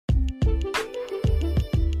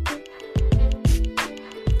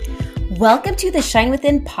Welcome to the Shine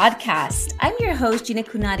Within podcast. I'm your host, Gina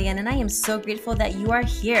Kunadian, and I am so grateful that you are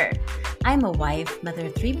here. I'm a wife, mother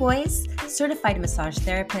of 3 boys, certified massage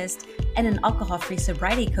therapist, and an alcohol-free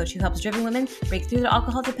sobriety coach who helps driven women break through their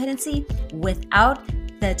alcohol dependency without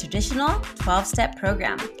the traditional 12-step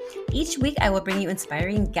program. Each week, I will bring you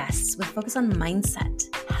inspiring guests with focus on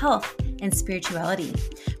mindset, health, and spirituality,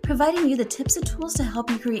 providing you the tips and tools to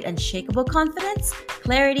help you create unshakable confidence,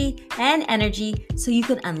 clarity, and energy so you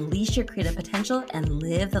can unleash your creative potential and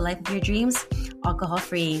live the life of your dreams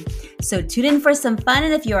alcohol-free. So tune in for some fun,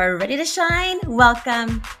 and if you are ready to shine,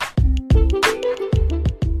 welcome.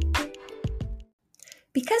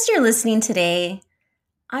 Because you're listening today,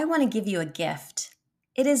 I want to give you a gift.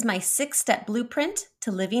 It is my 6-step blueprint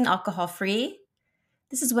to living alcohol-free.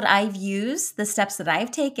 This is what I've used, the steps that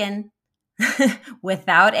I've taken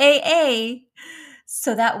without AA,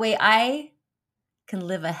 so that way I can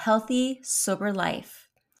live a healthy, sober life.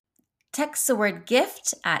 Text the word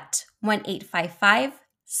GIFT at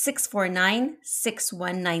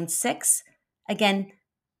 1-855-649-6196. Again,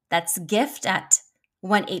 that's GIFT at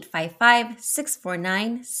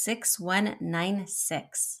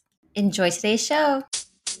 1-855-649-6196. Enjoy today's show.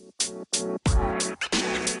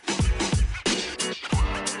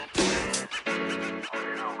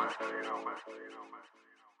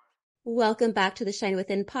 Welcome back to the Shine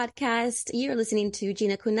Within podcast. You're listening to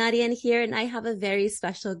Gina Kunadian here, and I have a very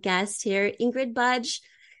special guest here, Ingrid Budge.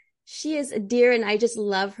 She is a dear, and I just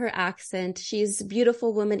love her accent. She's a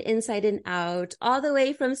beautiful woman inside and out, all the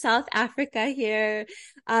way from South Africa here,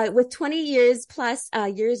 with 20 years plus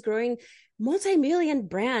years growing multi-million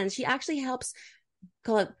brands. She actually helps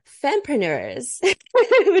call it fempreneurs,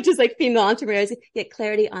 which is like female entrepreneurs, get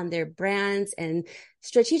clarity on their brands and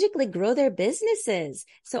strategically grow their businesses.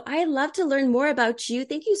 So I'd love to learn more about you.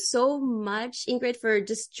 Thank you so much, Ingrid, for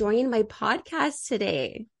just joining my podcast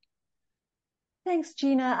today. Thanks,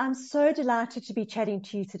 Gina. I'm so delighted to be chatting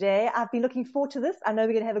to you today. I've been looking forward to this. I know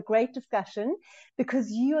we're going to have a great discussion because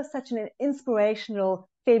you are such an inspirational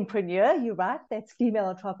fempreneur. You're right, that's female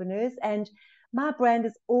entrepreneurs. And my brand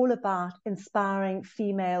is all about inspiring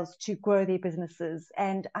females to grow their businesses.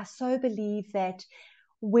 And I so believe that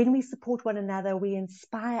when we support one another, we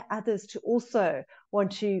inspire others to also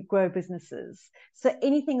want to grow businesses. So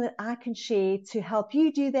anything that I can share to help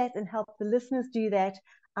you do that and help the listeners do that,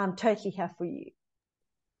 I'm totally here for you.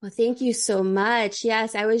 Well, thank you so much.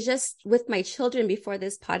 Yes, I was just with my children before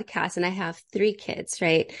this podcast, and I have 3 kids,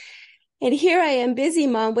 right? And here I am, busy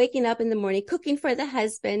mom, waking up in the morning, cooking for the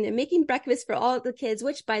husband and making breakfast for all the kids,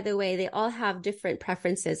 which, by the way, they all have different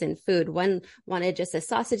preferences in food. One wanted just a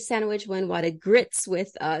sausage sandwich. One wanted grits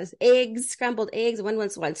with eggs, scrambled eggs. One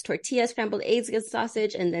wants tortilla, scrambled eggs and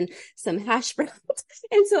sausage, and then some hash browns.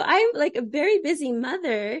 And so I'm like a very busy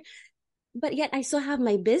mother, but yet I still have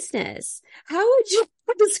my business. How would you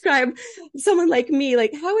describe someone like me?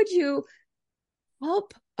 Like, how would you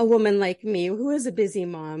help a woman like me who is a busy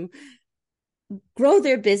mom grow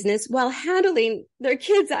their business while handling their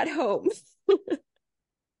kids at home?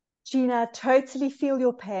 Gina, totally feel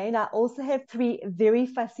your pain. I also have 3 very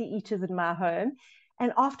fussy eaters in my home.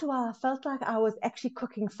 And after a while, I felt like I was actually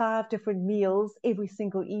cooking 5 different meals every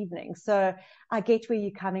single evening. So I get where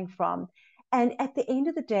you're coming from. And at the end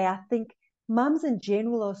of the day, I think mums in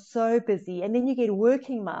general are so busy. And then you get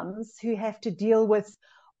working mums who have to deal with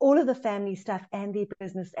all of the family stuff and their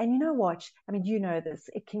business. And you know what? I mean, you know this.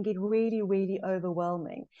 It can get really, really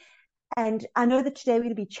overwhelming. And I know that today we're going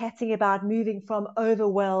to be chatting about moving from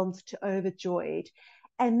overwhelmed to overjoyed.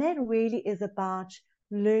 And that really is about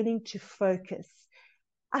learning to focus.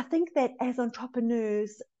 I think that as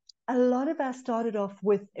entrepreneurs, a lot of us started off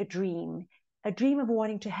with a dream of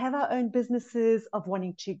wanting to have our own businesses, of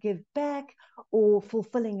wanting to give back or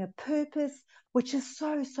fulfilling a purpose, which is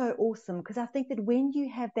so, so awesome. Because I think that when you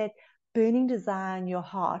have that burning desire in your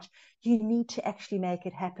heart, you need to actually make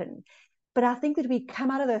it happen. But I think that we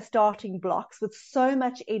come out of those starting blocks with so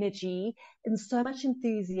much energy and so much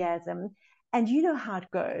enthusiasm. And you know how it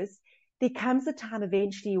goes. There comes a time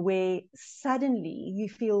eventually where suddenly you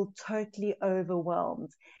feel totally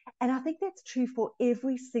overwhelmed. And I think that's true for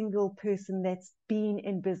every single person that's been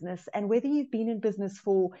in business. And whether you've been in business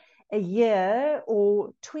for a year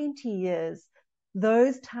or 20 years,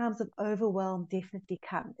 those times of overwhelm definitely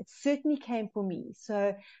come. It certainly came for me.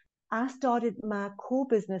 So I started my core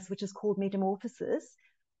business, which is called Metamorphosis,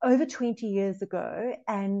 over 20 years ago.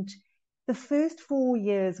 And the first 4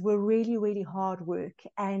 years were really, really hard work.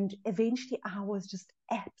 And eventually I was just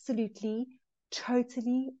absolutely,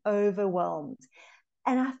 totally overwhelmed.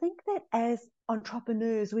 And I think that as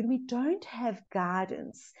entrepreneurs, when we don't have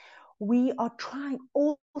guidance, we are trying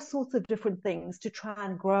all sorts of different things to try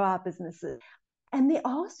and grow our businesses. And there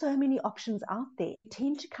are so many options out there. You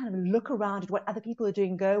tend to kind of look around at what other people are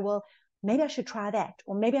doing, go, well, maybe I should try that,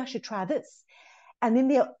 or maybe I should try this. And then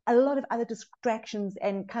there are a lot of other distractions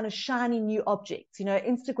and kind of shiny new objects. You know,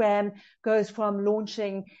 Instagram goes from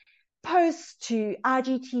launching posts to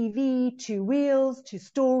IGTV to reels to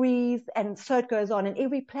stories, and so it goes on. And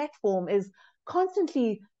every platform is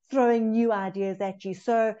constantly throwing new ideas at you.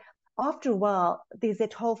 So after a while, there's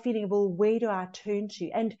that whole feeling of, well, where do I turn to?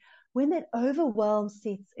 And when that overwhelm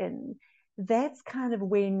sets in, that's kind of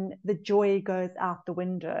when the joy goes out the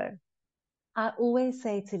window. I always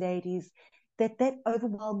say to ladies that that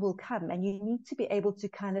overwhelm will come, and you need to be able to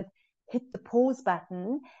kind of hit the pause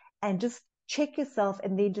button and just check yourself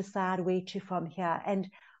and then decide where to from here. And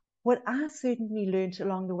what I certainly learned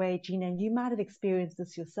along the way, Gina, and you might have experienced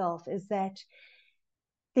this yourself, is that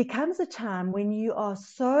there comes a time when you are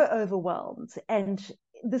so overwhelmed and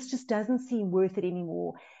this just doesn't seem worth it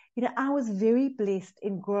anymore. You know, I was very blessed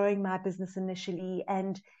in growing my business initially,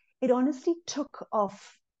 and it honestly took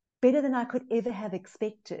off better than I could ever have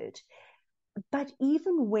expected. But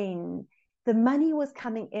even when the money was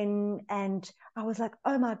coming in and I was like,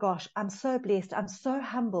 oh my gosh, I'm so blessed, I'm so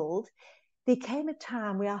humbled, there came a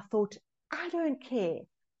time where I thought, I don't care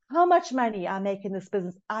how much money I make in this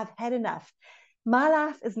business. I've had enough. My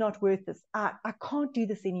life is not worth this. I can't do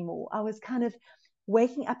this anymore. I was kind of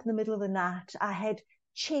waking up in the middle of the night. I had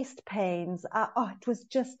chest pains. It was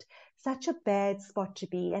just such a bad spot to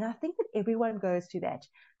be. And I think that everyone goes through that.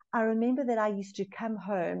 I remember that I used to come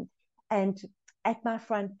home, and at my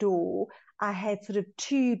front door, I had sort of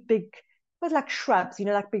two big, it was like shrubs, you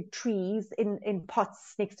know, like big trees in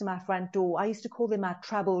pots next to my front door. I used to call them my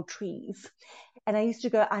trouble trees. And I used to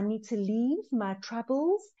go, I need to leave my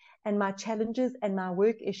troubles and my challenges and my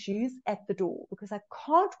work issues at the door, because I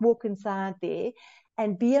can't walk inside there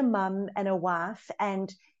and be a mum and a wife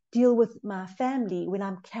and deal with my family when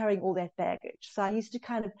I'm carrying all that baggage. So I used to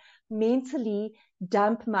kind of mentally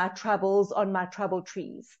dump my troubles on my trouble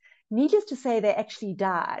trees. Needless to say, they actually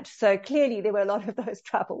died. So clearly there were a lot of those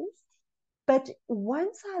troubles. But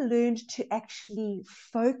once I learned to actually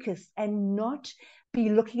focus and not be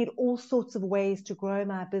looking at all sorts of ways to grow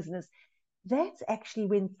my business, that's actually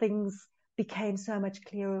when things became so much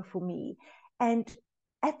clearer for me. And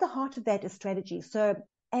at the heart of that is strategy. So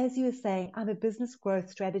as you were saying, I'm a business growth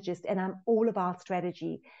strategist, and I'm all about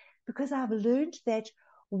strategy, because I've learned that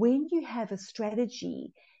when you have a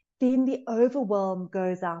strategy, then the overwhelm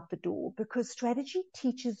goes out the door, because strategy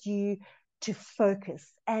teaches you to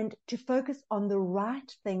focus, and to focus on the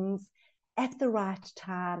right things at the right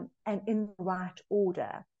time and in the right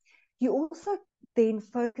order. You also then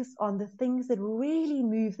focus on the things that really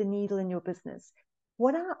move the needle in your business.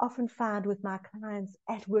 What I often find with my clients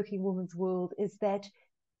at Working Women's World is that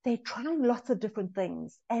they're trying lots of different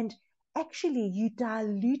things, and actually you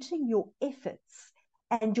diluting your efforts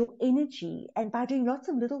and your energy, and by doing lots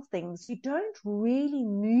of little things, you don't really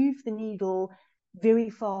move the needle very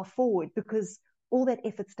far forward, because all that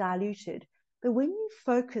effort's diluted. But when you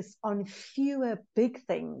focus on fewer big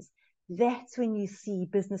things, that's when you see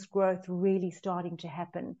business growth really starting to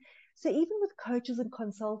happen. So even with coaches and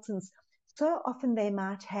consultants, so often they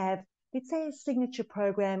might have, let's say, a signature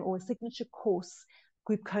program or a signature course,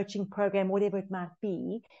 group coaching program, whatever it might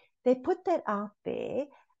be. They put that out there,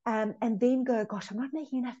 and then go, gosh, I'm not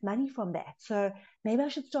making enough money from that. So maybe I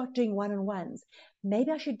should start doing one-on-ones. Maybe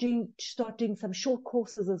I should start doing some short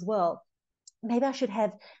courses as well. Maybe I should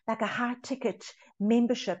have like a high ticket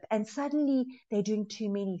membership. And suddenly they're doing too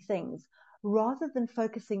many things rather than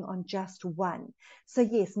focusing on just one. So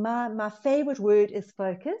yes, my favorite word is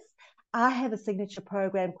focus. I have a signature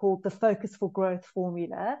program called the Focus for Growth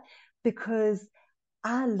Formula, because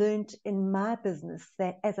I learned in my business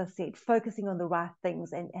that, as I said, focusing on the right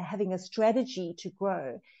things and having a strategy to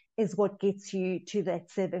grow is what gets you to that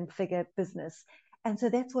 7-figure business. And so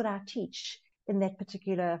that's what I teach in that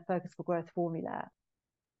particular Focus for Growth formula.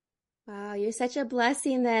 Wow, you're such a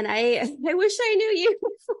blessing then. I wish I knew you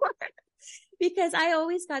before, because I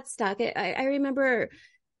always got stuck. I remember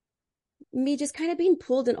me just kind of being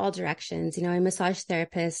pulled in all directions. You know, I'm a massage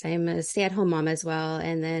therapist. I'm a stay-at-home mom as well.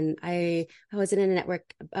 And then I was in a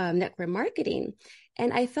network marketing,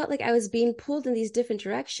 and I felt like I was being pulled in these different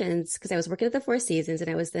directions because I was working at the Four Seasons, and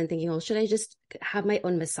I was then thinking, well, should I just have my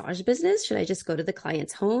own massage business? Should I just go to the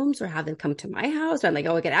clients' homes or have them come to my house? But I'm like,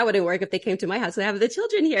 oh, okay, that wouldn't work if they came to my house. So I have the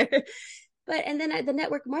children here. And then the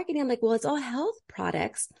network marketing, I'm like, well, it's all health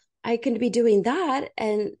products. I can be doing that.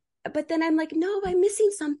 But then I'm like, no, I'm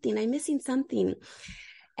missing something.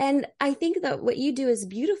 And I think that what you do is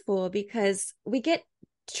beautiful, because we get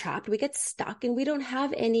trapped, we get stuck, and we don't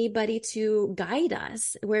have anybody to guide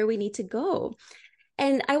us where we need to go.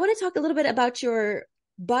 And I want to talk a little bit about your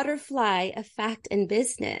butterfly effect in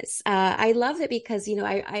business. I love it because,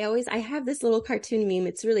 I have this little cartoon meme.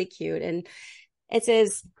 It's really cute. And it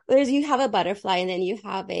says, you have a butterfly and then you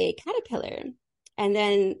have a caterpillar. And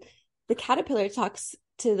then the caterpillar talks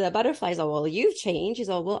to the butterflies. Oh, well, you've changed. He's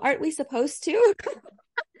all, well, aren't we supposed to?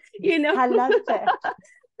 I love that.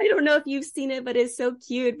 I don't know if you've seen it, but it's so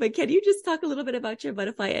cute. But can you just talk a little bit about your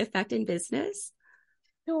butterfly effect in business?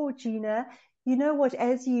 Sure, Gina. You know what,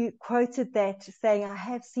 as you quoted that, saying, I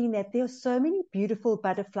have seen that, there are so many beautiful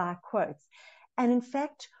butterfly quotes. And in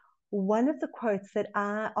fact, one of the quotes that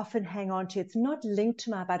I often hang on to, it's not linked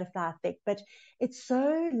to my butterfly effect, but it's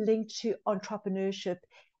so linked to entrepreneurship,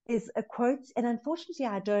 is a quote. And unfortunately,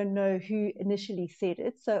 I don't know who initially said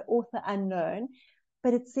it, so author unknown,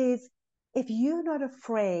 but it says, if you're not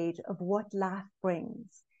afraid of what life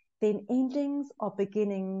brings, then endings are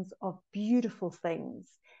beginnings of beautiful things.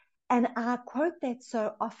 And I quote that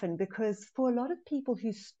so often because for a lot of people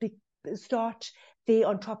who start their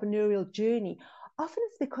entrepreneurial journey, often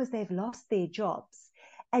it's because they've lost their jobs.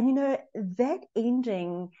 And, that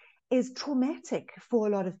ending is traumatic for a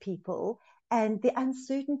lot of people. And the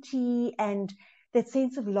uncertainty and that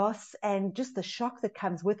sense of loss and just the shock that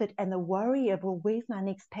comes with it and the worry of, well, where's my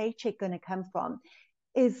next paycheck going to come from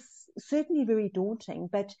is certainly very daunting.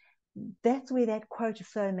 But that's where that quote is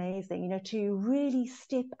so amazing, to really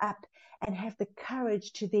step up and have the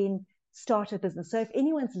courage to then start a business. So if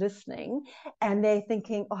anyone's listening and they're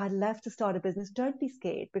thinking, oh, I'd love to start a business, don't be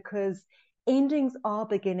scared, because endings are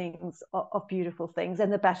beginnings of beautiful things.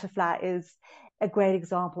 And the butterfly is a great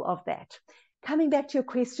example of that. Coming back to your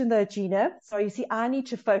question though, Gina, so you see, I need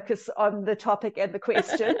to focus on the topic and the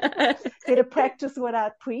question, better practice what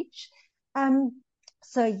I preach.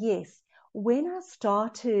 So yes, when I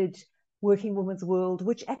started Working Women's World,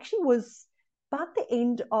 which actually was about the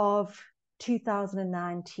end of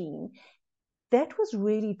 2019, that was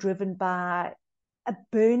really driven by a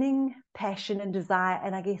burning passion and desire,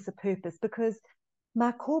 and I guess a purpose, because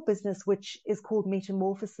my core business, which is called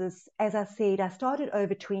Metamorphosis, as I said, I started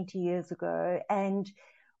over 20 years ago and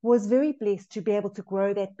was very blessed to be able to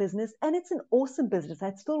grow that business. And it's an awesome business.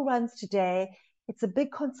 It still runs today. It's a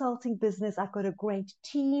big consulting business. I've got a great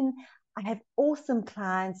team. I have awesome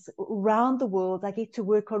clients around the world. I get to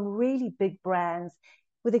work on really big brands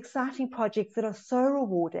with exciting projects that are so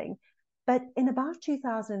rewarding. But in about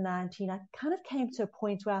 2019, I kind of came to a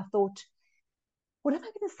point where I thought, what am I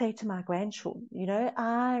going to say to my grandchildren?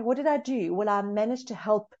 What did I do? Well, I managed to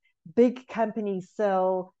help big companies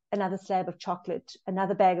sell another slab of chocolate,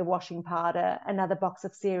 another bag of washing powder, another box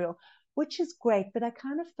of cereal, which is great. But I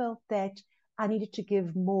kind of felt that I needed to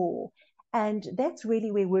give more. And that's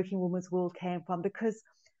really where Working Women's World came from, because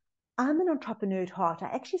I'm an entrepreneur at heart. I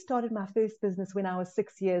actually started my first business when I was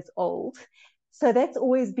 6 years old. So that's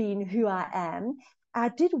always been who I am. I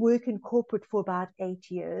did work in corporate for about 8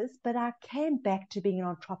 years, but I came back to being an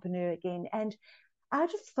entrepreneur again. And I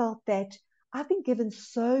just felt that I've been given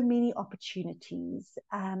so many opportunities.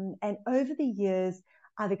 And over the years,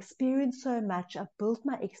 I've experienced so much. I've built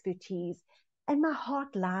my expertise, and my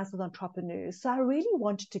heart lies with entrepreneurs. So I really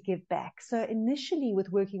wanted to give back. So initially with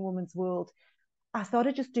Working Women's World, I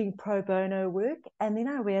started just doing pro bono work. And then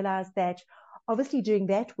I realized that obviously doing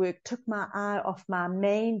that work took my eye off my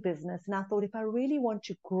main business. And I thought, if I really want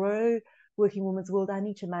to grow Working Women's World, I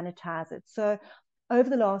need to monetize it. So over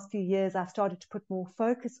the last few years, I started to put more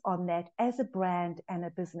focus on that as a brand and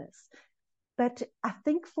a business. But I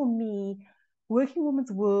think for me, Working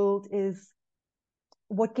Women's World is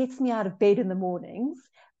what gets me out of bed in the mornings,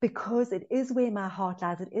 because it is where my heart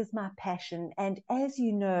lies. It is my passion. And as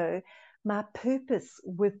you know, my purpose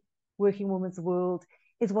with Working Women's World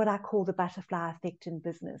is what I call the butterfly effect in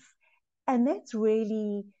business. And that's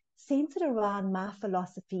really centered around my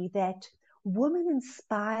philosophy that women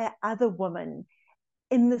inspire other women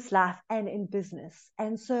in this life and in business.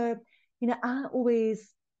 And so, I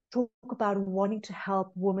always talk about wanting to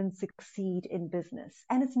help women succeed in business.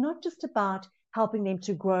 And it's not just about helping them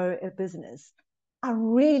to grow a business. I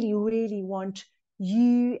really, really want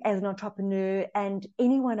you as an entrepreneur and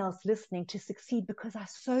anyone else listening to succeed, because I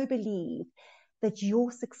so believe that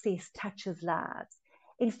your success touches lives.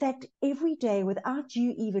 In fact, every day, without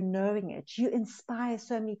you even knowing it, you inspire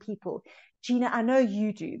so many people. Gina, I know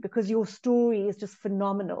you do, because your story is just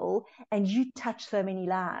phenomenal and you touch so many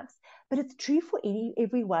lives. But it's true for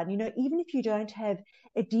everyone. Even if you don't have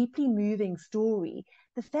a deeply moving story,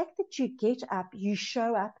 the fact that you get up, you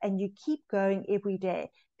show up, and you keep going every day,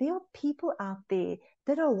 there are people out there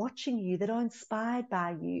that are watching you, that are inspired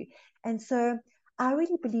by you. And so I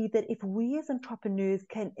really believe that if we as entrepreneurs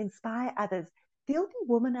can inspire others, there'll be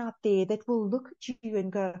women out there that will look at you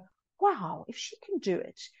and go, wow, if she can do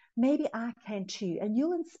it, maybe I can too. And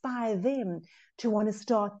you'll inspire them to want to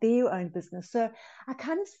start their own business. So I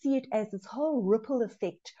kind of see it as this whole ripple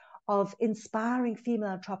effect of inspiring female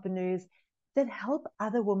entrepreneurs that help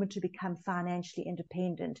other women to become financially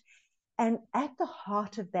independent. And at the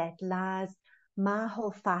heart of that lies my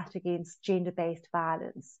whole fight against gender-based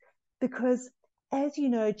violence. Because as you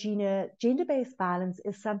know, Gina, gender-based violence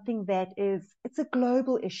is something it's a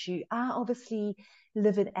global issue. I obviously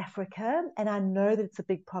live in Africa, and I know that it's a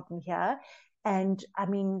big problem here. And I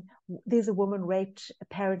mean, there's a woman raped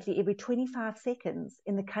apparently every 25 seconds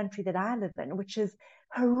in the country that I live in, which is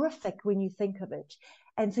horrific when you think of it.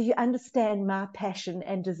 And so you understand my passion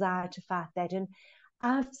and desire to fight that. And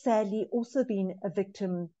I've sadly also been a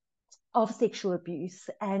victim of sexual abuse,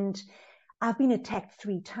 and I've been attacked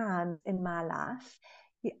 3 times in my life.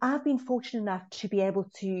 I've been fortunate enough to be able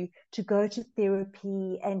to go to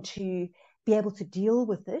therapy and to be able to deal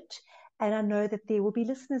with it. And I know that there will be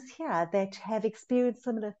listeners here that have experienced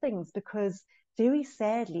similar things, because very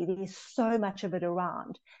sadly, there's so much of it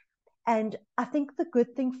around. And I think the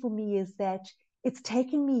good thing for me is that it's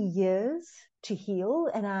taken me years to heal.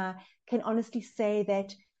 And I can honestly say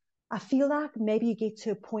that I feel like maybe you get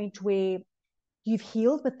to a point where you've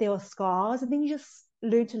healed, but there are scars, and then you just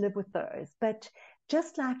learn to live with those. But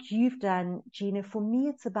just like you've done, Gina, for me,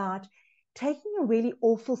 it's about taking a really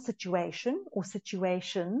awful situation or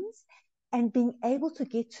situations and being able to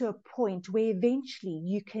get to a point where eventually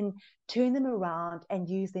you can turn them around and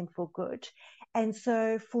use them for good. And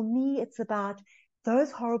so for me, it's about those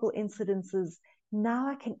horrible incidences. Now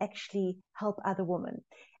I can actually help other women.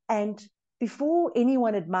 And before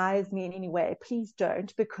anyone admires me in any way, please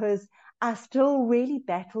don't, because I still really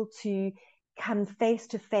battle to come face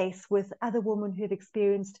to face with other women who have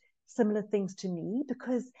experienced similar things to me,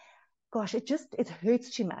 because gosh, it hurts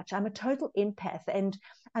too much. I'm a total empath. And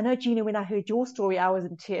I know, Gina, when I heard your story, I was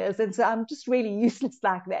in tears. And so I'm just really useless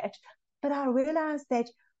like that. But I realized that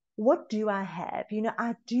what do I have?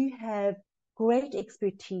 I do have great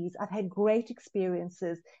expertise. I've had great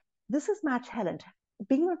experiences. This is my talent.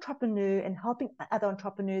 Being an entrepreneur and helping other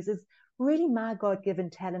entrepreneurs is really my God-given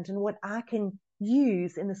talent and what I can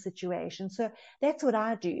use in the situation. So that's what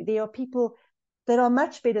I do. There are people that are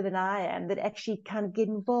much better than I am that actually kind of get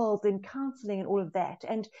involved in counseling and all of that.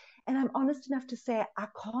 And I'm honest enough to say I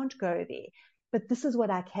can't go there, but this is what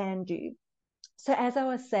I can do. So as I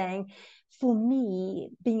was saying, for me,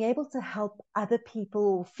 being able to help other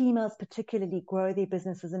people, females particularly, grow their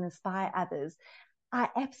businesses and inspire others, I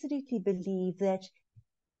absolutely believe that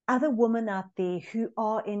other women out there who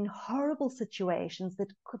are in horrible situations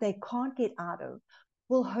that they can't get out of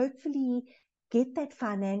will hopefully get that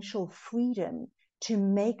financial freedom to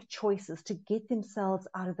make choices to get themselves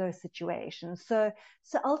out of those situations. So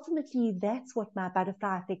ultimately, that's what my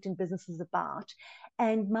butterfly effect in business is about.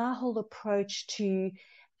 And my whole approach to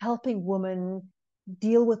helping women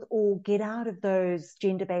deal with or get out of those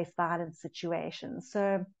gender-based violence situations.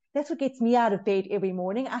 So that's what gets me out of bed every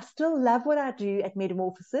morning. I still love what I do at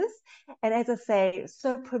Metamorphosis. And as I say,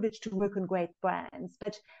 so privileged to work on great brands.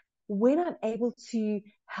 But when I'm able to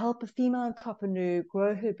help a female entrepreneur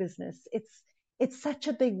grow her business, it's such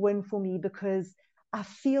a big win for me, because I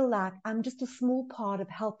feel like I'm just a small part of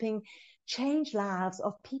helping change lives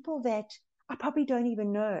of people that I probably don't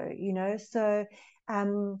even know. So,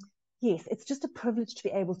 yes, it's just a privilege to be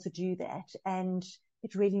able to do that. And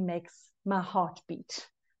it really makes my heart beat.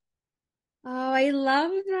 Oh, I love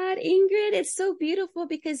that, Ingrid. It's so beautiful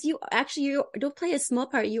because you don't play a small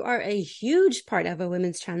part. You are a huge part of a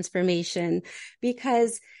women's transformation,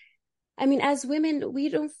 because, I mean, as women, we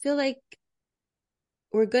don't feel like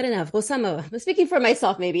we're good enough. Well, some of us, speaking for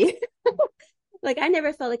myself, maybe. Like, I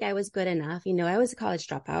never felt like I was good enough. I was a college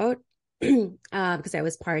dropout because I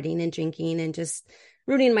was partying and drinking and just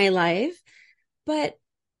ruining my life. But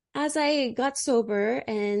as I got sober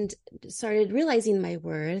and started realizing my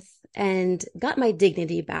worth and got my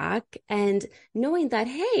dignity back, and knowing that,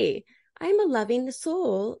 hey, I'm a loving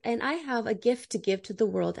soul and I have a gift to give to the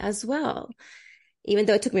world as well. Even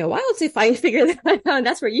though it took me a while to figure that out, and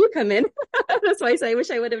that's where you come in. That's why I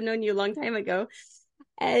wish I would have known you a long time ago.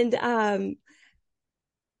 And,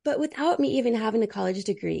 but without me even having a college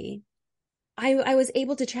degree, I was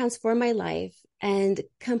able to transform my life and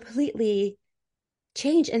completely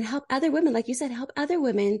change and help other women. Like you said, help other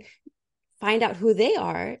women find out who they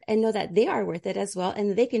are and know that they are worth it as well.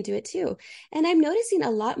 And they can do it too. And I'm noticing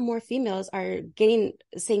a lot more females are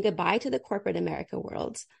saying goodbye to the corporate America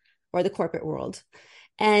world, or the corporate world,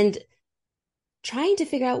 and trying to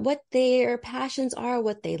figure out what their passions are,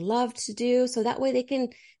 what they love to do, so that way they can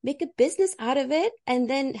make a business out of it and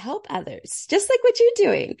then help others, just like what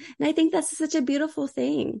you're doing. And I think that's such a beautiful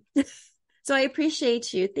thing. So I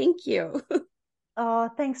appreciate you. Thank you. Oh,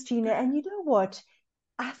 thanks, Gina. And you know what?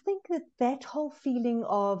 I think that that whole feeling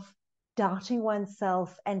of doubting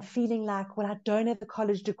oneself and feeling like, well, I don't have a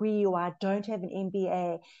college degree or I don't have an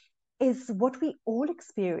MBA is what we all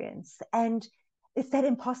experience. And it's that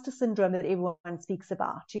imposter syndrome that everyone speaks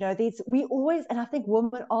about. You know, we always, and I think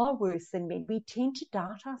women are worse than men. We tend to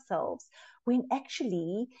doubt ourselves when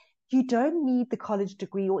actually you don't need the college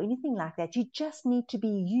degree or anything like that. You just need to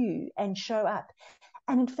be you and show up.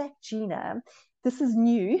 And in fact, Gina, this is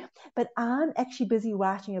new, but I'm actually busy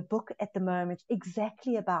writing a book at the moment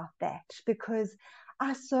exactly about that, because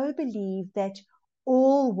I so believe that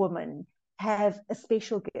all women have a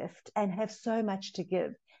special gift and have so much to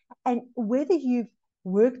give. And whether you've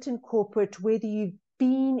worked in corporate, whether you've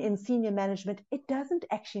been in senior management, it doesn't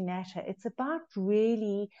actually matter. It's about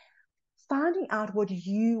really finding out what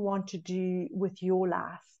you want to do with your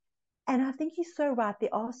life. And I think you're so right.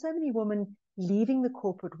 There are so many women leaving the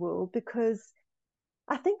corporate world because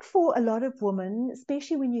I think for a lot of women,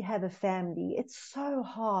 especially when you have a family, it's so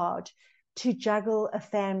hard to juggle a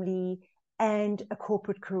family and a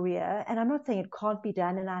corporate career. And I'm not saying it can't be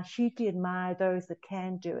done, and I hugely admire those that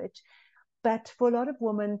can do it. But for a lot of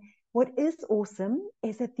women, what is awesome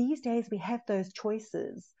is that these days we have those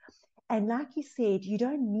choices. And like you said, you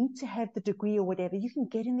don't need to have the degree or whatever. You can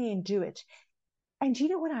get in there and do it. And you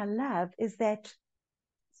know what I love is that,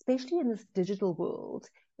 especially in this digital world,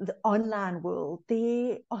 the online world,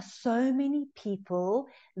 there are so many people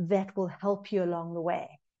that will help you along the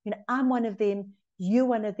way. You know, I'm one of them, you're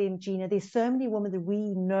one of them, Gina. There's so many women that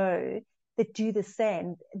we know that do the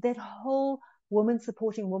same. That whole woman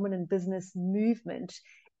supporting women in business movement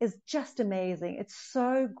is just amazing. It's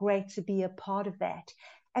so great to be a part of that.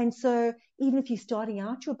 And so even if you're starting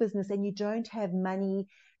out your business and you don't have money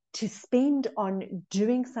to spend on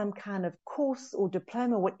doing some kind of course or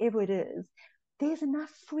diploma, whatever it is, there's enough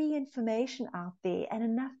free information out there and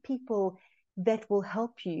enough people that will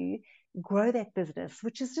help you grow that business,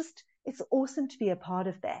 which is just, it's awesome to be a part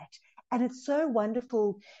of that. And it's so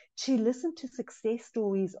wonderful to listen to success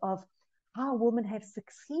stories of how women have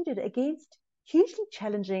succeeded against hugely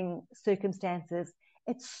challenging circumstances.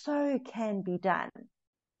 It so can be done.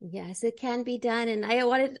 Yes, it can be done. And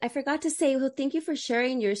I forgot to say, well, thank you for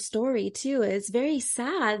sharing your story too. It's very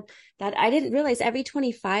sad that I didn't realize every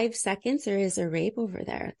 25 seconds there is a rape over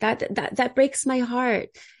there. That breaks my heart.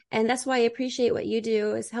 And that's why I appreciate what you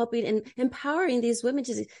do, is helping and empowering these women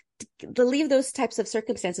to leave those types of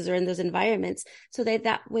circumstances or in those environments, so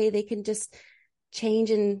that way they can just change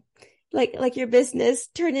and like your business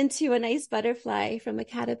turn into a nice butterfly from a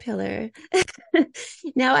caterpillar.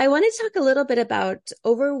 Now, I want to talk a little bit about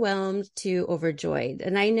overwhelmed to overjoyed.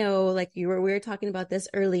 And I know, like we were talking about this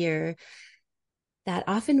earlier, that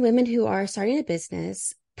often women who are starting a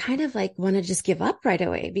business kind of like want to just give up right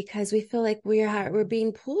away because we feel like we're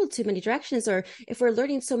being pulled too many directions, or if we're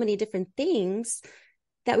learning so many different things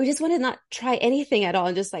that we just want to not try anything at all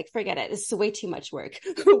and just like forget it. It's way too much work.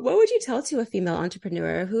 What would you tell to a female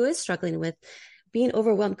entrepreneur who is struggling with being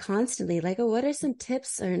overwhelmed constantly? Like, what are some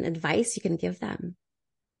tips or advice you can give them?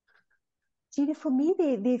 Gina, for me,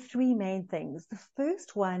 there are three main things. The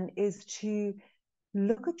first one is to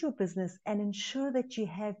look at your business and ensure that you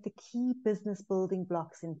have the key business building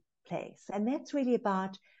blocks in place. And that's really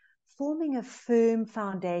about forming a firm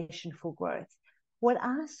foundation for growth. What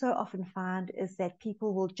I so often find is that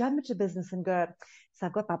people will jump into business and go, so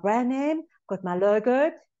I've got my brand name, got my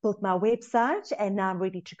logo, built my website, and now I'm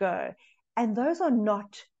ready to go. And those are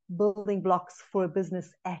not building blocks for a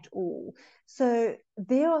business at all. So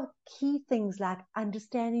there are key things like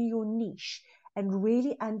understanding your niche and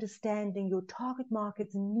really understanding your target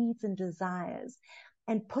market's needs and desires,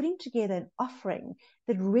 and putting together an offering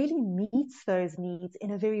that really meets those needs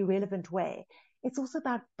in a very relevant way. It's also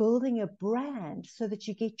about building a brand so that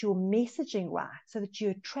you get your messaging right, so that you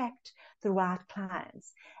attract the right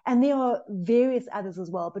clients. And there are various others as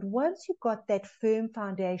well. But once you've got that firm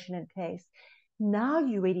foundation in place, now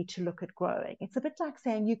you're ready to look at growing. It's a bit like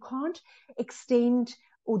saying you can't extend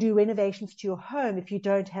or do renovations to your home if you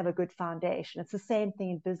don't have a good foundation. It's the same thing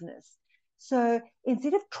in business. So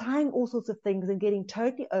instead of trying all sorts of things and getting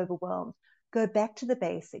totally overwhelmed, go back to the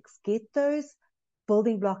basics, get those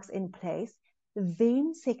building blocks in place.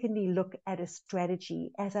 Then secondly, look at a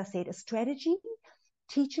strategy. As I said, a strategy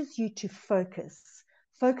teaches you to focus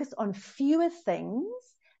on fewer things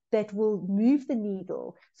that will move the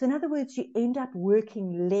needle. So in other words, you end up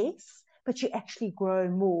working less, but you actually grow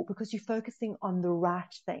more because you're focusing on the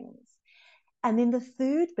right things. And then the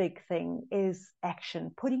third big thing is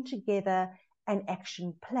action, putting together an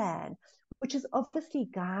action plan, which is obviously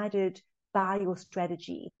guided by your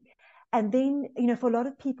strategy. And then, for a lot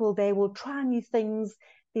of people, they will try new things.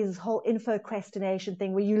 There's this whole infocrastination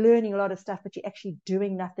thing where you're learning a lot of stuff, but you're actually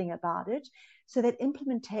doing nothing about it. So that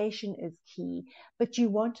implementation is key, but you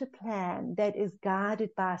want a plan that is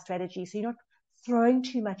guided by a strategy. So you're not throwing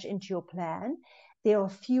too much into your plan. There are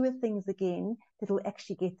fewer things, again, that will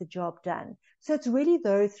actually get the job done. So it's really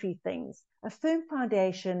those three things: a firm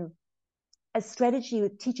foundation, a strategy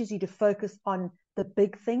that teaches you to focus on the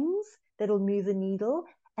big things that will move the needle,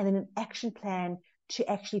 and then an action plan to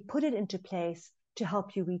actually put it into place to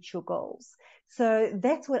help you reach your goals. So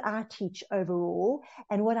that's what I teach overall,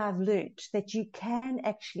 and what I've learned, that you can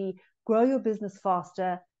actually grow your business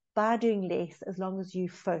faster by doing less as long as you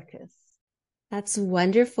focus. That's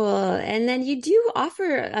wonderful. And then you do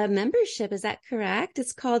offer a membership, is that correct?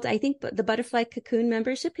 It's called, I think, the Butterfly Cocoon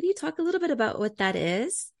membership. Can you talk a little bit about what that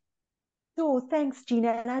is? Sure, thanks, Gina.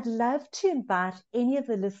 And I'd love to invite any of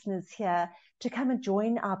the listeners here to come and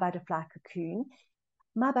join our Butterfly Cocoon.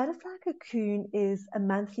 My Butterfly Cocoon is a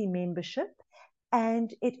monthly membership,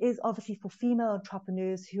 and it is obviously for female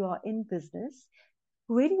entrepreneurs who are in business.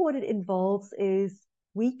 Really, what it involves is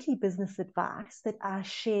weekly business advice that I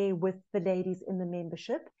share with the ladies in the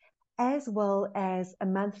membership, as well as a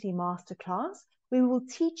monthly masterclass where we will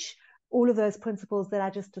teach all of those principles that I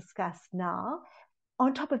just discussed now.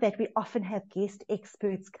 On top of that, we often have guest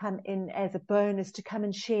experts come in as a bonus to come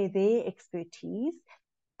and share their expertise.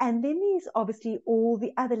 And then there's obviously all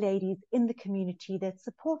the other ladies in the community that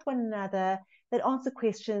support one another, that answer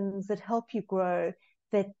questions, that help you grow,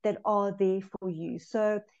 that are there for you.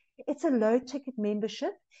 So it's a low ticket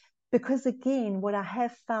membership, because again, what I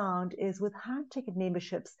have found is with high ticket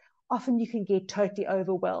memberships, often you can get totally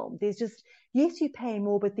overwhelmed. There's just, yes, you pay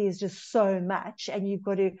more, but there's just so much, and you've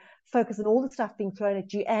got to focus on all the stuff being thrown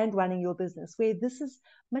at you and running your business, where this is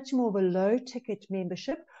much more of a low ticket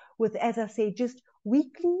membership with, as I say, just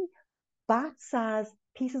weekly bite-sized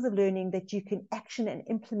pieces of learning that you can action and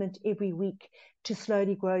implement every week to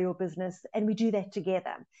slowly grow your business. And we do that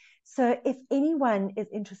together. So if anyone is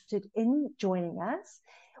interested in joining us,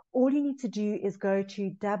 all you need to do is go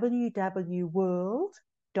to www.world.biz.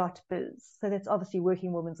 So that's obviously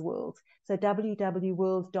Working Women's World. So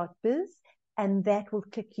www.world.biz, and that will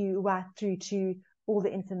click you right through to all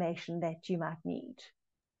the information that you might need.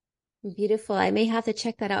 Beautiful. I may have to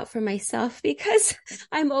check that out for myself, because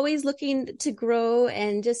I'm always looking to grow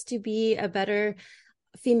and just to be a better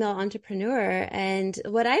female entrepreneur. And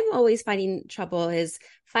what I'm always finding trouble is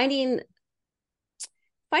finding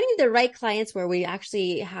the right clients where we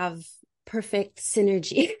actually have perfect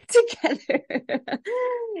synergy together.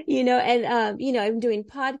 I'm doing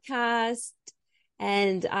podcasts,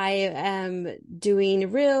 and I am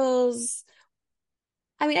doing reels.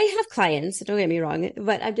 I mean, I have clients, don't get me wrong,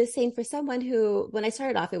 but I'm just saying, for someone who, when I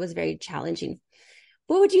started off, it was very challenging.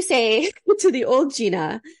 What would you say to the old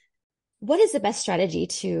Gina? What is the best strategy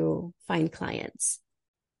to find clients?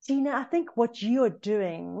 Gina, I think what you're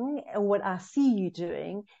doing, and what I see you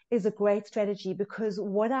doing, is a great strategy, because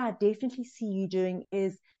what I definitely see you doing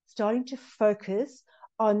is starting to focus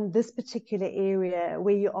on this particular area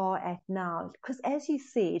where you are at now. Because as you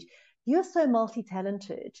said, you're so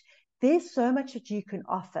multi-talented. There's so much that you can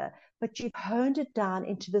offer, but you've honed it down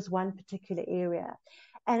into this one particular area.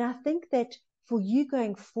 And I think that for you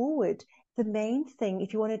going forward, the main thing,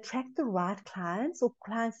 if you want to attract the right clients or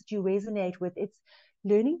clients that you resonate with, it's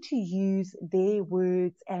learning to use their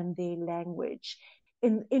words and their language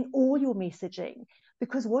in all your messaging.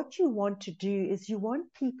 Because what you want to do is you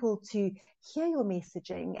want people to hear your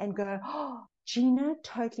messaging and go, oh, Gina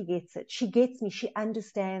totally gets it. She gets me. She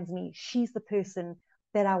understands me. She's the person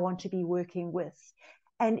that I want to be working with.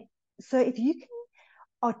 And so if you can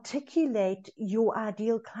articulate your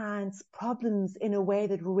ideal client's problems in a way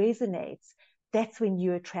that resonates, that's when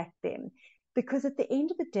you attract them. Because at the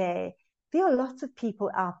end of the day, there are lots of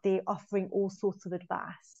people out there offering all sorts of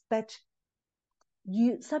advice, but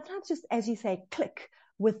you sometimes just, as you say, click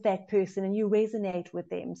with that person and you resonate with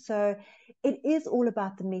them. So it is all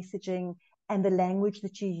about the messaging and the language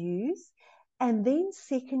that you use. And then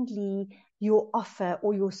secondly, your offer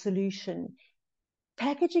or your solution,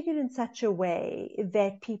 packaging it in such a way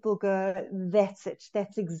that people go, that's it.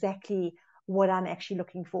 That's exactly what I'm actually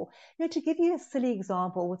looking for. To give you a silly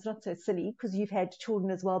example, well, it's not so silly because you've had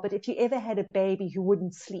children as well, but if you ever had a baby who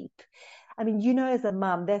wouldn't sleep, I mean, as a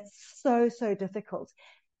mum, that's so, so difficult.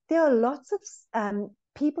 There are lots of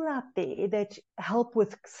people out there that help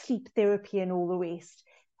with sleep therapy and all the rest.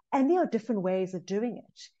 And there are different ways of doing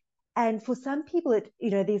it. And for some people,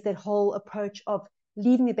 there's that whole approach of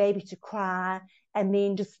leaving the baby to cry and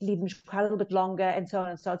then just leave them to cry a little bit longer and so on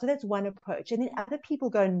and so on. So that's one approach. And then other people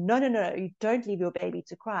go, no, no, no, you don't leave your baby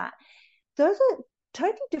to cry. Those are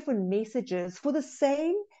totally different messages for the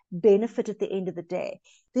same benefit at the end of the day.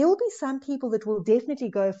 There will be some people that will definitely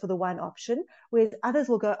go for the one option, whereas others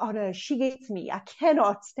will go, oh no, she gets me. I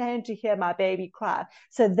cannot stand to hear my baby cry.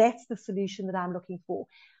 So that's the solution that I'm looking for.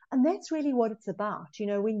 And that's really what it's about.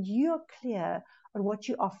 When you're clear on what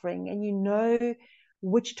you're offering and you know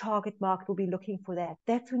which target market will be looking for that,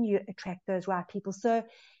 that's when you attract those right people. So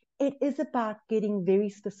it is about getting very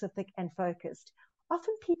specific and focused.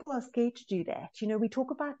 Often people are scared to do that. We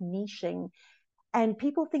talk about niching, and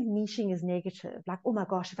people think niching is negative. Like, oh my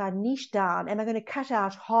gosh, if I niche down, am I going to cut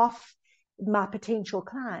out half my potential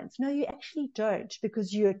clients? No, you actually don't,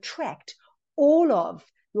 because you attract all of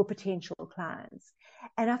your potential clients.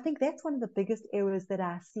 And I think that's one of the biggest errors that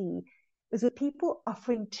I see, is with people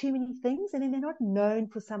offering too many things and then they're not known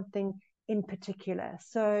for something in particular.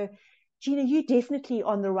 So Gina, you're definitely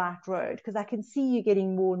on the right road, because I can see you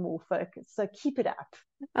getting more and more focused. So keep it up.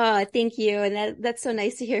 Oh, thank you. And that's so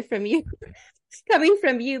nice to hear from you, coming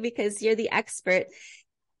from you, because you're the expert.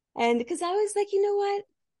 And because I was like, you know what?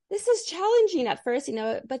 This is challenging at first,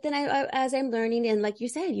 but then as I'm learning, and like you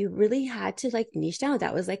said, you really had to like niche down.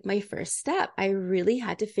 That was like my first step. I really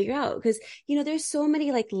had to figure out, because, there's so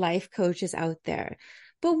many like life coaches out there,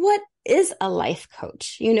 but what is a life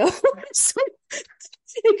coach?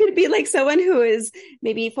 So it could be like someone who is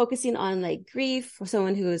maybe focusing on like grief, or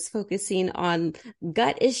someone who is focusing on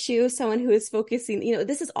gut issues, someone who is focusing,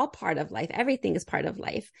 this is all part of life. Everything is part of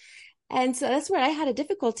life. And so that's where I had a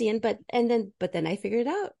difficulty in, but then I figured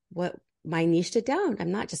out what my niched it down.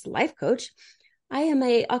 I'm not just a life coach. I am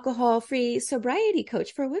a alcohol-free sobriety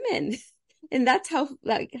coach for women. And that's how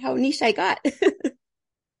niche I got.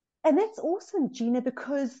 And that's awesome, Gina,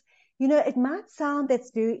 because, it might sound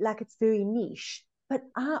it's very niche, but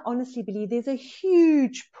I honestly believe there's a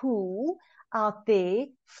huge pool out there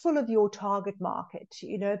full of your target market,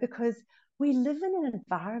 because we live in an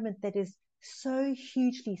environment that is so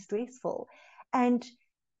hugely stressful, and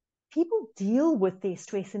people deal with their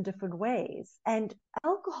stress in different ways. And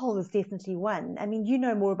alcohol is definitely one. I mean, you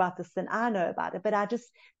know more about this than I know about it, but I just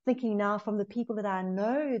thinking now from the people that I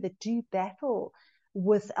know that do battle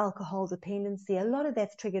with alcohol dependency, a lot of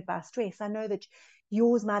that's triggered by stress. I know that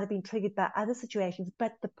yours might have been triggered by other situations,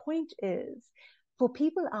 but the point is, for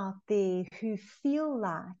people out there who feel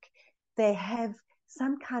like they have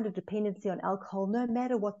some kind of dependency on alcohol, no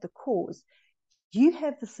matter what the cause, you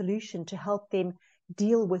have the solution to help them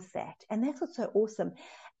deal with that. And that's what's so awesome.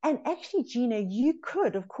 And actually, Gina, you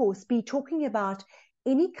could, of course, be talking about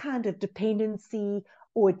any kind of dependency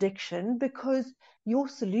or addiction, because your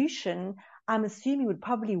solution, I'm assuming, would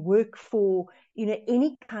probably work for,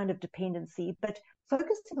 any kind of dependency. But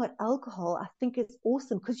focusing on alcohol, I think is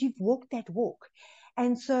awesome, because you've walked that walk.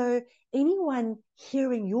 And so anyone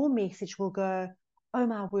hearing your message will go, oh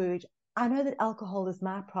my word, I know that alcohol is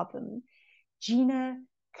my problem. Gina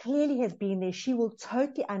clearly has been there. She will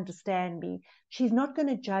totally understand me. She's not going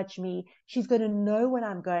to judge me. She's going to know what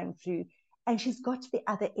I'm going through. And she's got to the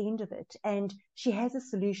other end of it. And she has a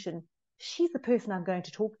solution. She's the person I'm going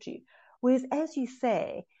to talk to. Whereas, as you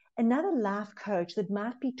say, another life coach that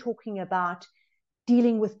might be talking about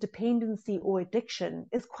dealing with dependency or addiction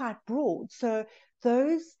is quite broad. So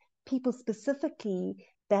those people specifically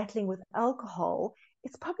battling with alcohol,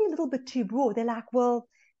 it's probably a little bit too broad. They're like, well,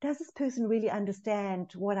 does this person really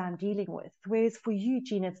understand what I'm dealing with? Whereas for you,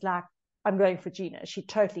 Gina, it's like, I'm going for Gina. She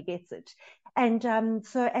totally gets it. And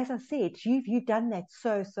so, as I said, you've done that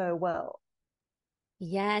so, so well.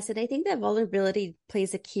 Yes. And I think that vulnerability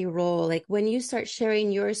plays a key role. Like when you start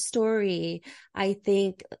sharing your story, I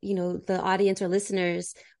think, the audience or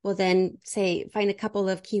listeners will then find a couple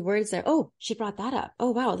of key words there. Oh, she brought that up. Oh,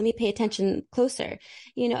 wow. Let me pay attention closer.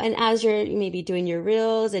 And as you're maybe doing your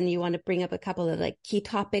reels and you want to bring up a couple of like key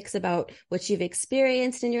topics about what you've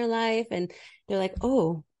experienced in your life, and they're like,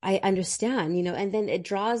 oh, I understand, and then it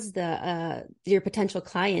draws your potential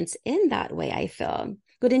clients in that way, I feel.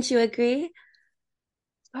 Wouldn't you agree?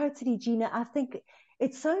 Totally, Gina. I think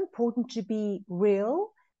it's so important to be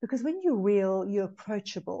real, because when you're real, you're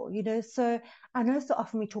approachable, So I know so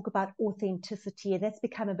often we talk about authenticity, and that's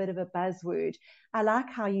become a bit of a buzzword. I like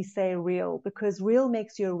how you say real, because real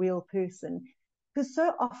makes you a real person. Because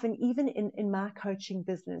so often, even in my coaching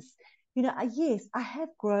business, yes, I have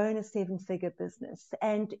grown a 7-figure business,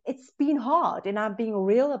 and it's been hard, and I'm being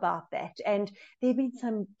real about that. And there have been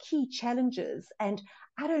some key challenges, and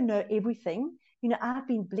I don't know everything. I've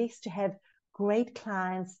been blessed to have great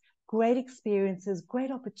clients, great experiences,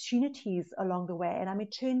 great opportunities along the way. And I'm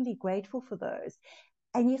eternally grateful for those.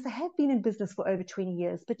 And yes, I have been in business for over 20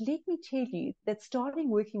 years, but let me tell you that starting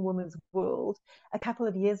Working Women's World a couple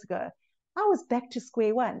of years ago, I was back to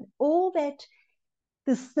square one. All that,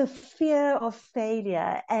 the fear of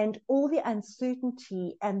failure and all the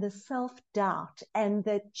uncertainty and the self-doubt and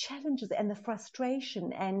the challenges and the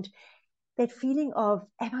frustration and that feeling of,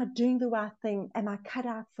 am I doing the right thing? Am I cut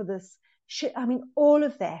out for this? All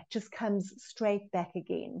of that just comes straight back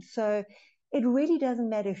again. So it really doesn't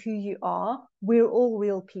matter who you are. We're all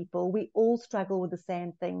real people. We all struggle with the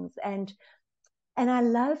same things. And I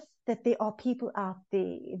love that there are people out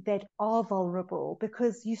there that are vulnerable,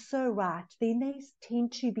 because you're so right. Then they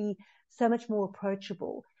tend to be so much more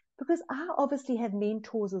approachable, because I obviously have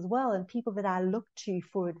mentors as well and people that I look to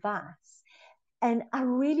for advice. And I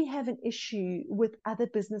really have an issue with other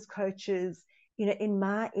business coaches, in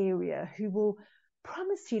my area, who will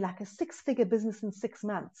promise you like a 6-figure business in 6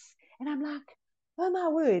 months. And I'm like, oh my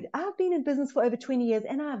word, I've been in business for over 20 years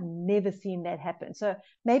and I've never seen that happen. So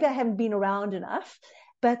maybe I haven't been around enough,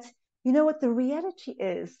 but you know what? The reality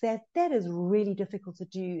is that is really difficult to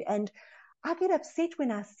do. And I get upset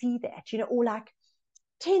when I see that, or like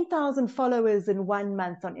 10,000 followers in 1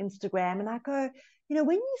 month on Instagram. And I go,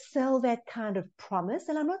 when you sell that kind of promise,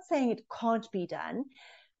 and I'm not saying it can't be done,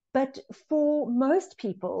 but for most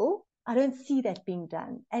people, I don't see that being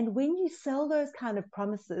done. And when you sell those kind of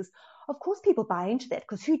promises, of course, people buy into that,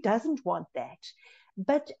 because who doesn't want that?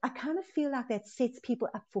 But I kind of feel like that sets people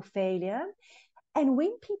up for failure. And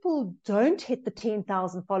when people don't hit the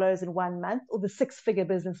 10,000 followers in 1 month or the 6-figure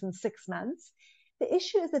business in 6 months, the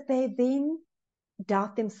issue is that they then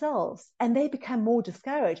doubt themselves and they become more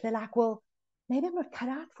discouraged. They're like, well, maybe I'm not cut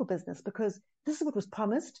out for business, because this is what was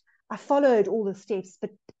promised. I followed all the steps,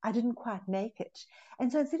 but I didn't quite make it. And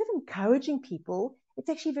so instead of encouraging people, it's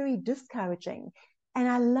actually very discouraging. And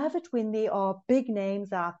I love it when there are big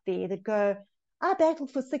names out there that go, I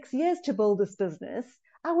battled for 6 years to build this business.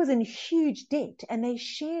 I was in huge debt, and they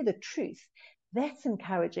share the truth. That's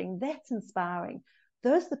encouraging. That's inspiring.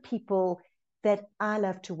 Those are the people that I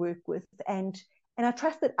love to work with. And I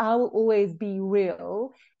trust that I will always be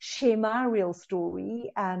real, share my real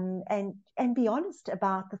story, and be honest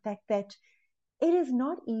about the fact that it is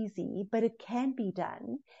not easy, but it can be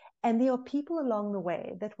done. And there are people along the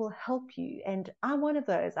way that will help you. And I'm one of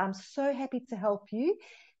those. I'm so happy to help you.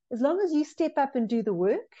 As long as you step up and do the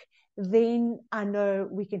work, then I know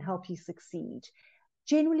we can help you succeed.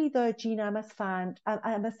 Generally, though, Gina, I must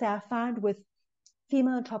say, I find with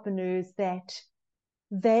female entrepreneurs that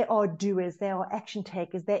they are doers, they are action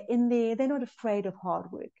takers, they're in there, they're not afraid of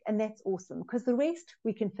hard work. And that's awesome, because the rest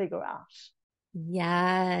we can figure out.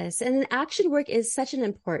 Yes. And action work is such an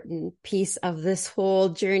important piece of this whole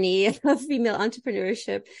journey of female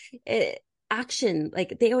entrepreneurship. Action,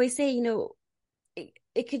 like they always say,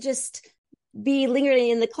 it could just be lingering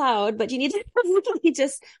in the cloud, but you need to really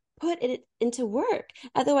just put it into work.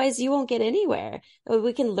 Otherwise, you won't get anywhere.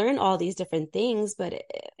 We can learn all these different things, but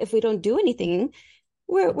if we don't do anything,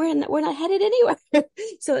 we're not headed anywhere.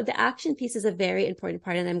 So the action piece is a very important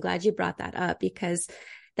part. And I'm glad you brought that up, because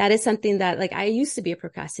that is something that, like, I used to be a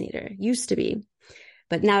procrastinator,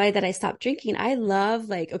 but now that I stopped drinking, I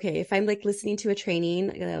love, okay, if I'm listening to a training,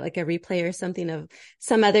 like a replay or something of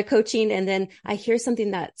some other coaching, and then I hear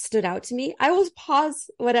something that stood out to me, I will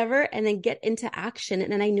pause whatever and then get into action.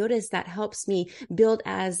 And then I notice that helps me build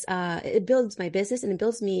it builds my business, and it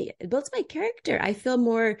builds my character. I feel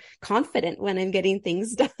more confident when I'm getting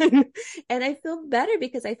things done. And I feel better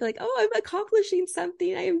because I feel like, oh, I'm accomplishing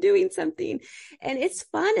something. I am doing something. And it's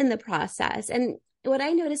fun in the process. And what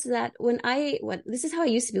I noticed is that this is how I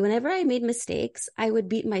used to be. Whenever I made mistakes, I would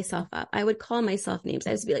beat myself up. I would call myself names.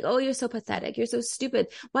 I would be like, oh, you're so pathetic. You're so stupid.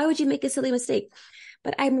 Why would you make a silly mistake?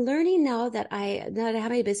 But I'm learning now that I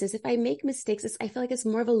have my business. If I make mistakes, I feel like it's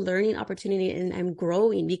more of a learning opportunity, and I'm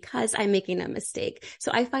growing because I'm making a mistake.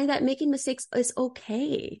 So I find that making mistakes is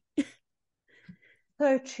okay.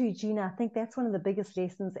 So true, Gina. I think that's one of the biggest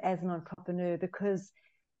lessons as an entrepreneur, because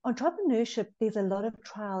entrepreneurship, there's a lot of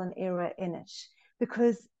trial and error in it,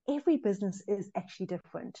 because every business is actually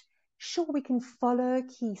different. Sure, we can follow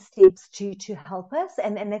key steps to help us,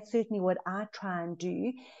 and that's certainly what I try and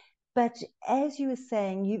do. But as you were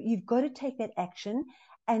saying, you've got to take that action,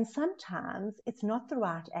 and sometimes it's not the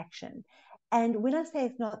right action. And when I say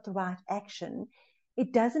it's not the right action,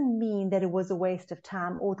 it doesn't mean that it was a waste of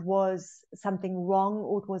time, or it was something wrong,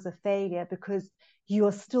 or it was a failure, because you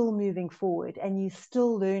are still moving forward and you're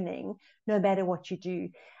still learning no matter what you do.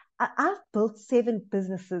 I've built 7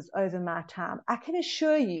 businesses over my time. I can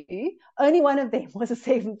assure you, only one of them was a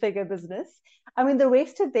 7-figure business. I mean, the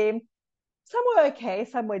rest of them, some were okay,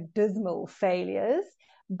 some were dismal failures.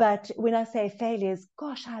 But when I say failures,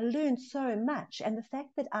 gosh, I learned so much. And the fact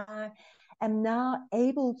that I am now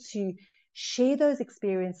able to share those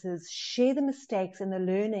experiences, share the mistakes and the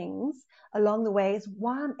learnings along the way is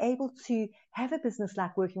why I'm able to have a business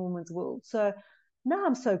like Working Women's World. So now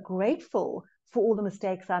I'm so grateful for all the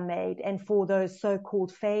mistakes I made and for those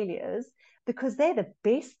so-called failures, because they're the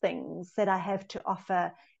best things that I have to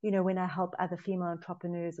offer, when I help other female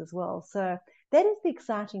entrepreneurs as well. So that is the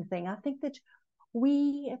exciting thing. I think that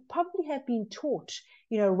we probably have been taught,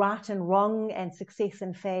 right and wrong and success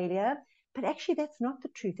and failure, but actually that's not the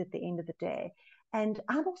truth at the end of the day. And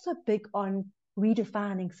I'm also big on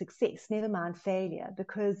redefining success, never mind failure,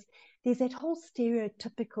 because there's that whole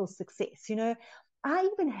stereotypical success. I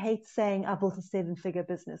even hate saying I built a 7-figure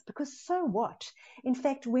business, because so what? In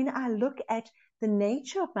fact, when I look at the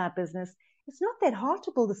nature of my business, it's not that hard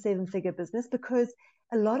to build a 7-figure business, because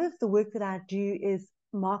a lot of the work that I do is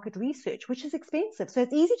market research, which is expensive. So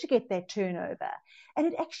it's easy to get that turnover. And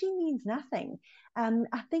it actually means nothing.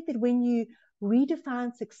 I think that when you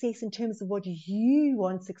redefine success in terms of what you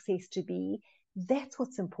want success to be, that's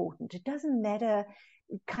what's important. It doesn't matter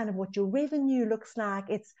kind of what your revenue looks like.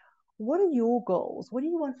 It's what are your goals? What do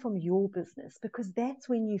you want from your business? Because that's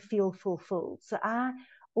when you feel fulfilled. So I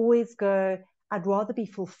always go, I'd rather be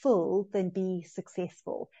fulfilled than be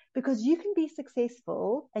successful, because you can be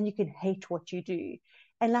successful and you can hate what you do.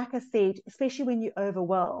 And like I said, especially when you're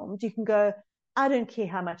overwhelmed, you can go, I don't care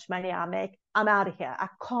how much money I make. I'm out of here. I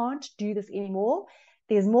can't do this anymore.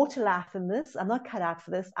 There's more to life than this. I'm not cut out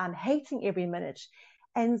for this. I'm hating every minute.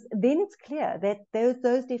 And then it's clear that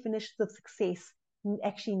those definitions of success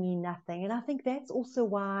actually mean nothing. And I think that's also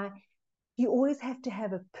why you always have to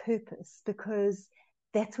have a purpose, because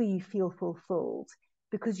that's where you feel fulfilled,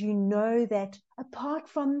 because you know that apart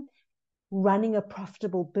from running a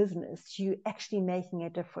profitable business, you're actually making a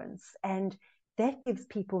difference. And that gives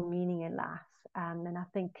people meaning in life. And I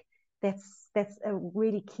think that's a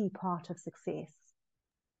really key part of success.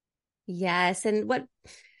 Yes. And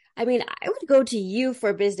I would go to you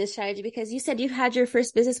for business strategy, because you said you had your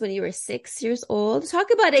first business when you were 6 years old. Talk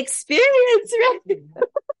about experience, right?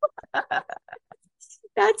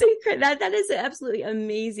 That's incredible. That is absolutely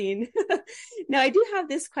amazing. Now, I do have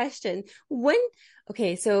this question.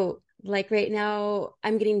 So like right now,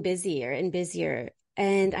 I'm getting busier and busier.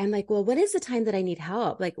 And I'm like, well, when is the time that I need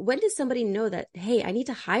help? Like, when does somebody know that, hey, I need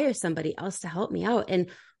to hire somebody else to help me out? And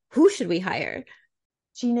who should we hire?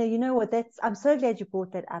 Gina, you know what? I'm so glad you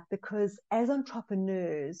brought that up, because as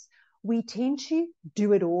entrepreneurs, we tend to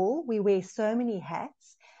do it all. We wear so many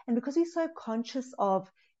hats. And because we're so conscious of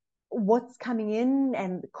what's coming in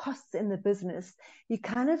and the costs in the business, you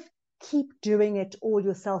kind of keep doing it all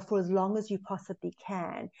yourself for as long as you possibly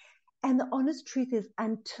can. And the honest truth is,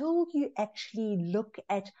 until you actually look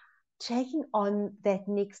at taking on that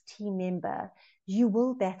next team member, you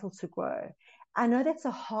will battle to grow. I know that's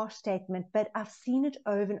a harsh statement, but I've seen it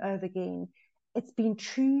over and over again. It's been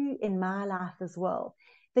true in my life as well,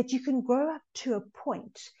 that you can grow up to a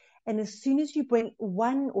point, and as soon as you bring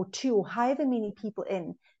 1 or 2 or however many people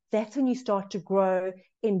in, that's when you start to grow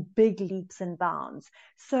in big leaps and bounds.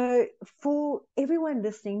 So for everyone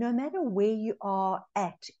listening, no matter where you are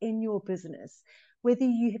at in your business, whether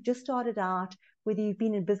you have just started out, whether you've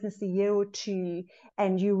been in business a year or 2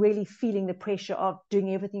 and you're really feeling the pressure of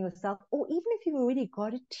doing everything yourself, or even if you've already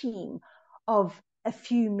got a team of a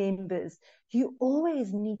few members, you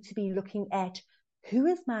always need to be looking at, who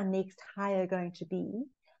is my next hire going to be?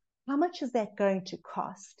 How much is that going to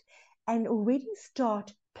cost? And already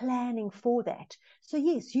start planning for that. So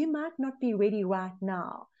yes, you might not be ready right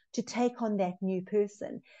now to take on that new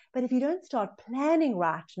person, but if you don't start planning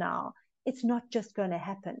right now, it's not just going to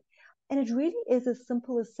happen. And it really is as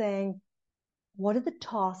simple as saying, what are the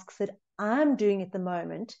tasks that I'm doing at the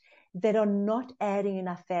moment that are not adding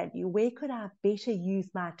enough value? Where could I better use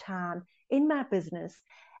my time in my business?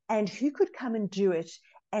 And who could come and do it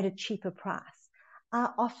at a cheaper price? I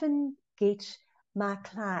often get my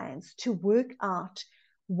clients to work out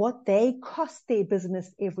what they cost their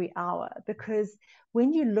business every hour, because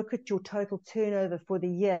when you look at your total turnover for the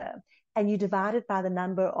year and you divide it by the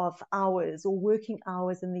number of hours or working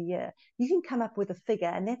hours in the year, you can come up with a figure,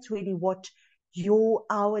 and that's really what your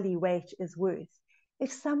hourly rate is worth.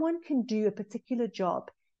 If someone can do a particular job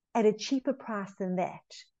at a cheaper price than that,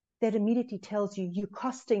 that immediately tells you you're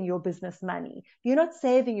costing your business money. You're not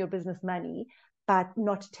saving your business money, but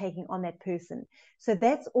not taking on that person. So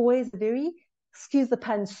that's always a very excuse the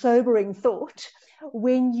pun, sobering thought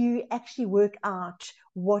when you actually work out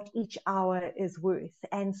what each hour is worth.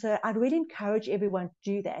 And so I'd really encourage everyone to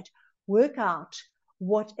do that. Work out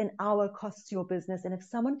what an hour costs your business. And if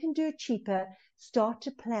someone can do it cheaper, start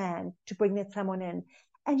to plan to bring that someone in.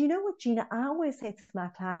 And you know what, Gina, I always say to my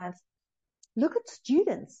clients, look at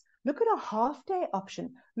students. Look at a half-day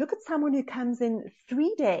option. Look at someone who comes in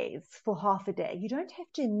 3 days for half a day. You don't have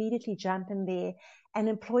to immediately jump in there and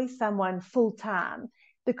employ someone full-time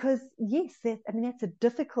because, yes, that's a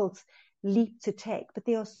difficult leap to take, but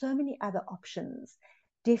there are so many other options.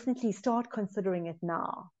 Definitely start considering it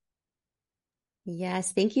now.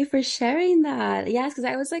 Yes, thank you for sharing that. Yes, because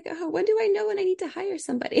I was like, oh, when do I know when I need to hire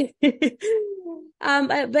somebody?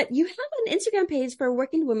 But you have an Instagram page for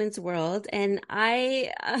Working Women's World, and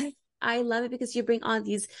I love it because you bring on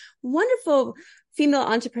these wonderful female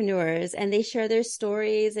entrepreneurs, and they share their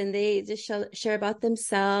stories, and they just share about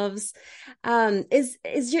themselves.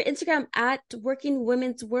 Is your Instagram at Working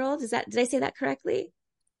Women's World? Did I say that correctly?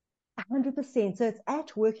 100%. So it's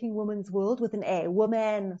at Working Women's World with an A,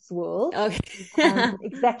 Woman's World. Okay.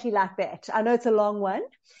 Exactly like that. I know it's a long one.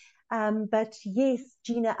 But yes,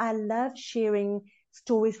 Gina, I love sharing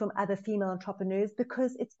stories from other female entrepreneurs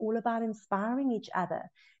because it's all about inspiring each other.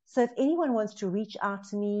 So if anyone wants to reach out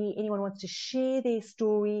to me, anyone wants to share their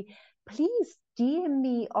story, please DM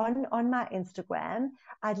me on my Instagram.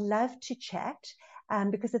 I'd love to chat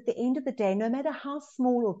because at the end of the day, no matter how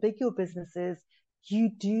small or big your business is, you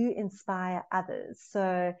do inspire others.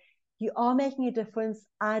 So you are making a difference.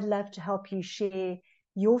 I'd love to help you share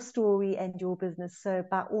your story and your business. So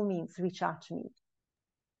by all means, reach out to me.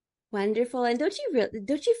 Wonderful. And don't you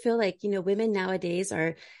feel like, women nowadays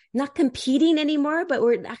are not competing anymore, but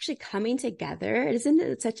we're actually coming together? Isn't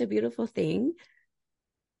it such a beautiful thing?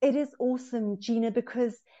 It is awesome, Gina,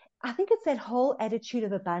 because I think it's that whole attitude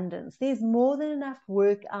of abundance. There's more than enough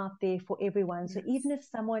work out there for everyone. Yes. So even if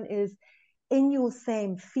someone is in your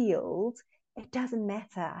same field, it doesn't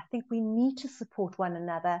matter. I think we need to support one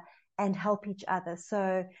another and help each other.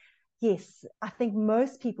 So yes, I think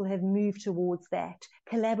most people have moved towards that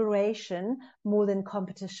collaboration more than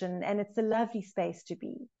competition. And it's a lovely space to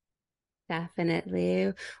be.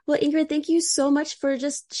 Definitely. Well, Ingrid, thank you so much for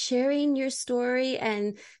just sharing your story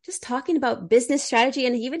and just talking about business strategy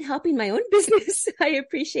and even helping my own business. I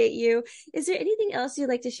appreciate you. Is there anything else you'd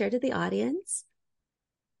like to share to the audience?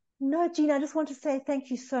 No, Gina, I just want to say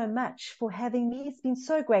thank you so much for having me. It's been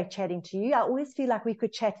so great chatting to you. I always feel like we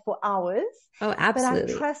could chat for hours. Oh, But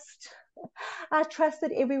absolutely. I trust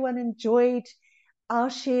that everyone enjoyed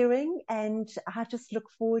our sharing, and I just look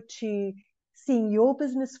forward to seeing your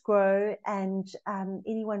business grow and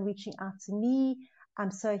anyone reaching out to me.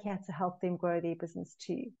 I'm so here to help them grow their business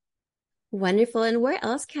too. Wonderful. And where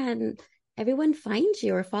else can everyone find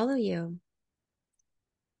you or follow you?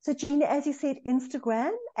 So Gina, as you said,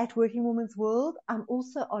 Instagram at Working Women's World. I'm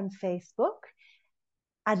also on Facebook.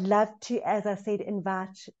 I'd love to, as I said,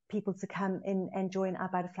 invite people to come in and join our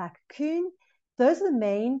butterfly cocoon. Those are the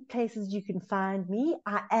main places you can find me.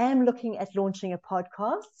 I am looking at launching a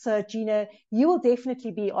podcast. So Gina, you will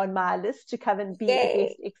definitely be on my list to come and be a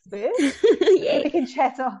guest Yay. expert. Yay. We can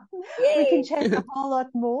chat Yay. a whole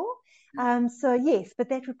lot more. So yes, but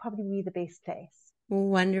that would probably be the best place.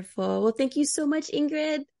 Wonderful. Well, thank you so much,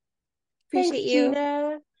 Ingrid. Thanks, Appreciate you.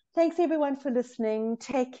 Gina. Thanks everyone for listening.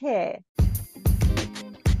 Take care.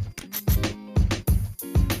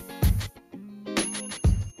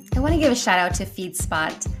 I want to give a shout out to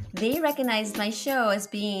FeedSpot. They recognized my show as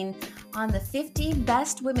being on the 50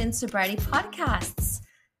 Best Women Sobriety Podcasts.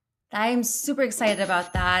 I'm super excited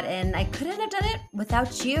about that, and I couldn't have done it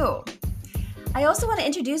without you. I also want to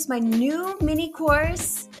introduce my new mini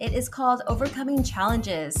course. It is called Overcoming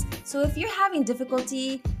Challenges. So if you're having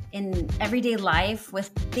difficulty in everyday life with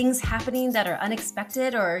things happening that are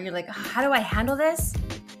unexpected, or you're like, how do I handle this?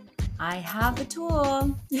 I have the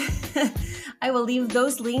tool. I will leave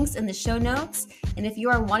those links in the show notes. And if you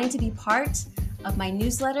are wanting to be part of my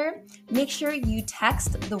newsletter, make sure you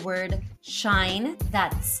text the word SHINE,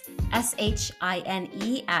 that's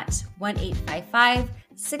SHINE, at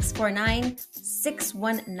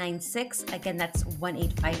 1-855-649-6196. Again, that's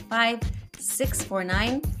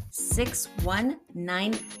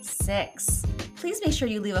 1-855-649-6196. Please make sure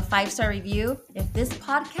you leave a 5-star review if this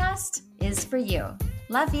podcast is for you.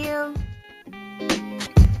 Love you.